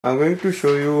I'm going to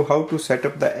show you how to set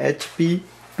up the HP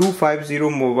 250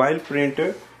 mobile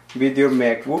printer with your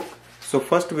MacBook. So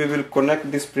first we will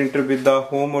connect this printer with the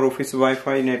home or office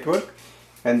Wi-Fi network,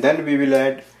 and then we will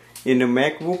add in a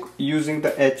MacBook using the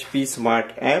HP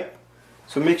Smart app.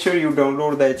 So make sure you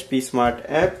download the HP Smart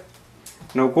app.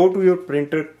 Now go to your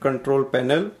printer control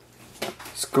panel,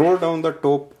 scroll down the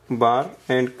top bar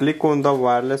and click on the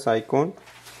wireless icon.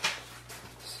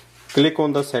 Click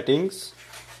on the settings.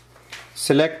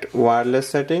 Select wireless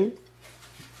setting,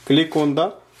 click on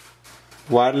the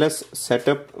wireless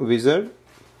setup wizard,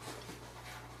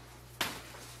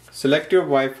 select your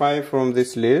Wi-Fi from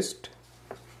this list,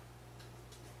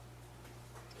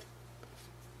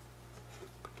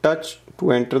 touch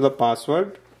to enter the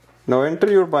password. Now enter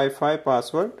your Wi-Fi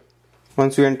password.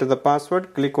 Once you enter the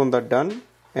password, click on the done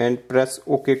and press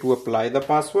OK to apply the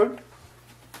password.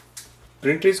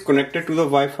 Printer is connected to the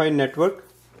Wi-Fi network.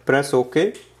 Press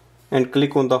OK and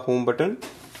click on the home button.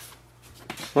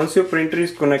 Once your printer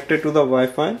is connected to the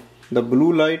Wi-Fi, the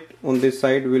blue light on this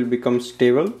side will become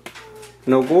stable.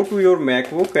 Now go to your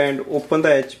MacBook and open the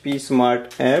HP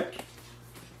Smart app.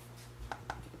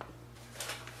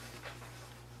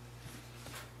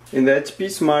 In the HP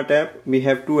Smart app, we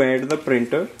have to add the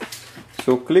printer.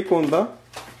 So click on the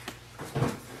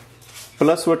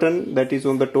plus button that is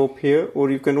on the top here, or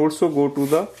you can also go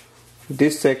to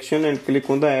this section and click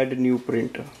on the add new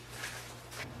printer.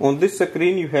 On this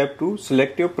screen you have to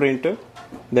select your printer,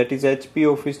 that is HP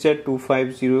OfficeJet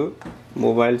 250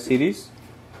 mobile series.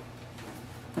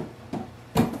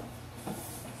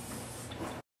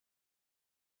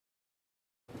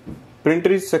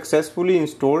 Printer is successfully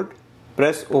installed.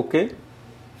 Press OK.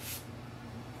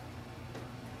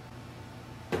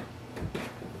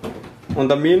 On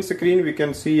the main screen we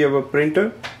can see our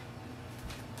printer,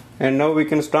 and now we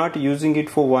can start using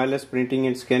it for wireless printing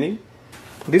and scanning.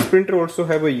 This printer also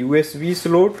have a USB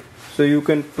slot, so you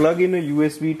can plug in a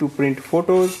USB to print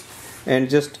photos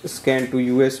and just scan to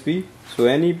USB. So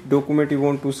any document you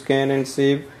want to scan and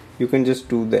save, you can just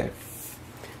do that.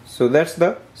 So that's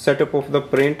the setup of the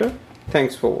printer.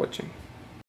 Thanks for watching.